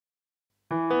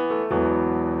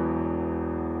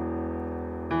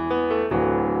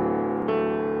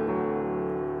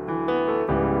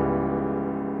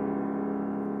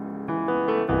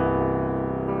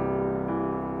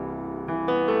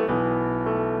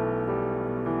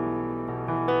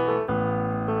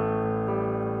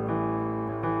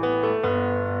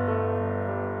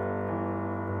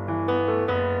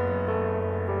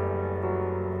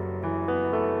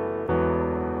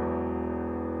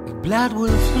Blood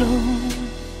will flow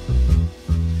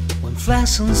when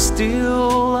flesh and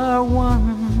steel are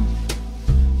one,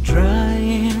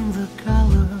 drying the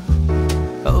color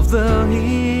of the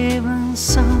evening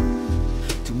sun.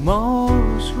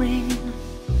 Tomorrow's rain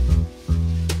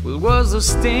will wash the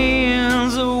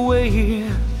stains away,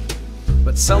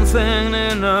 but something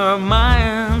in our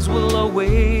minds will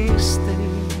always stay.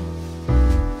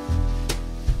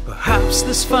 Perhaps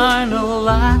this final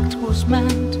act was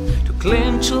meant to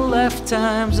clinch a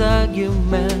lifetime's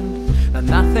argument, that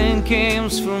nothing came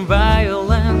from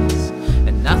violence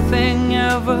and nothing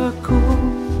ever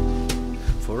could.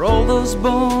 For all those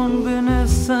born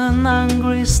beneath an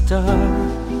angry star,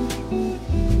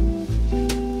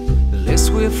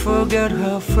 lest we forget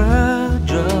how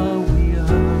fragile we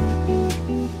are.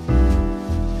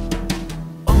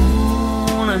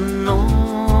 On and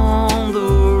on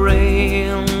the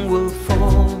rain will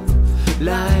fall,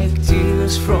 like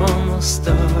tears from a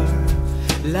star,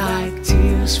 like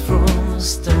tears from a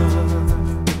star.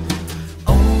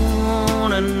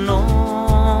 On and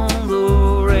on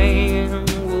the rain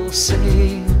will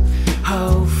say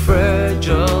how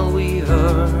fragile we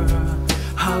are,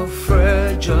 how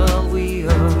fragile we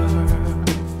are.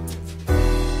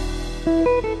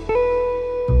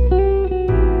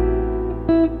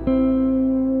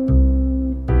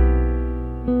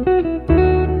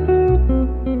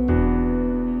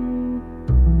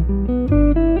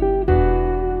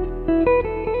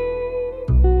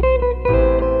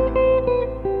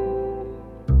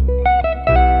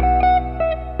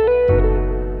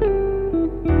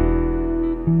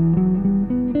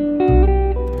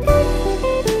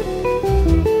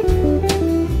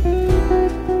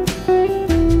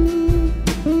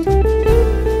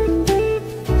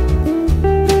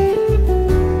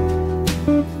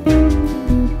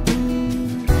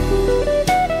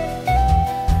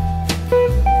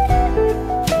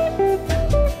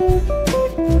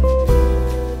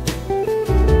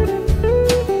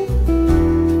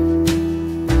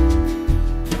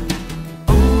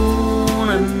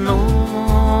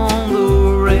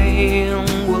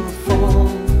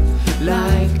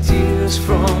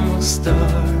 From a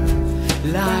star,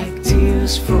 like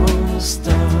tears from a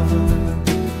star.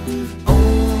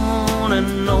 On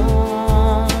and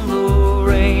on the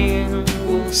rain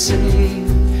will say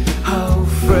how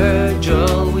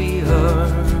fragile we are,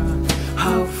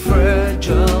 how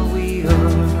fragile we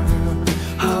are,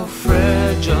 how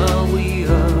fragile we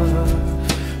are,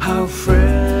 how fragile.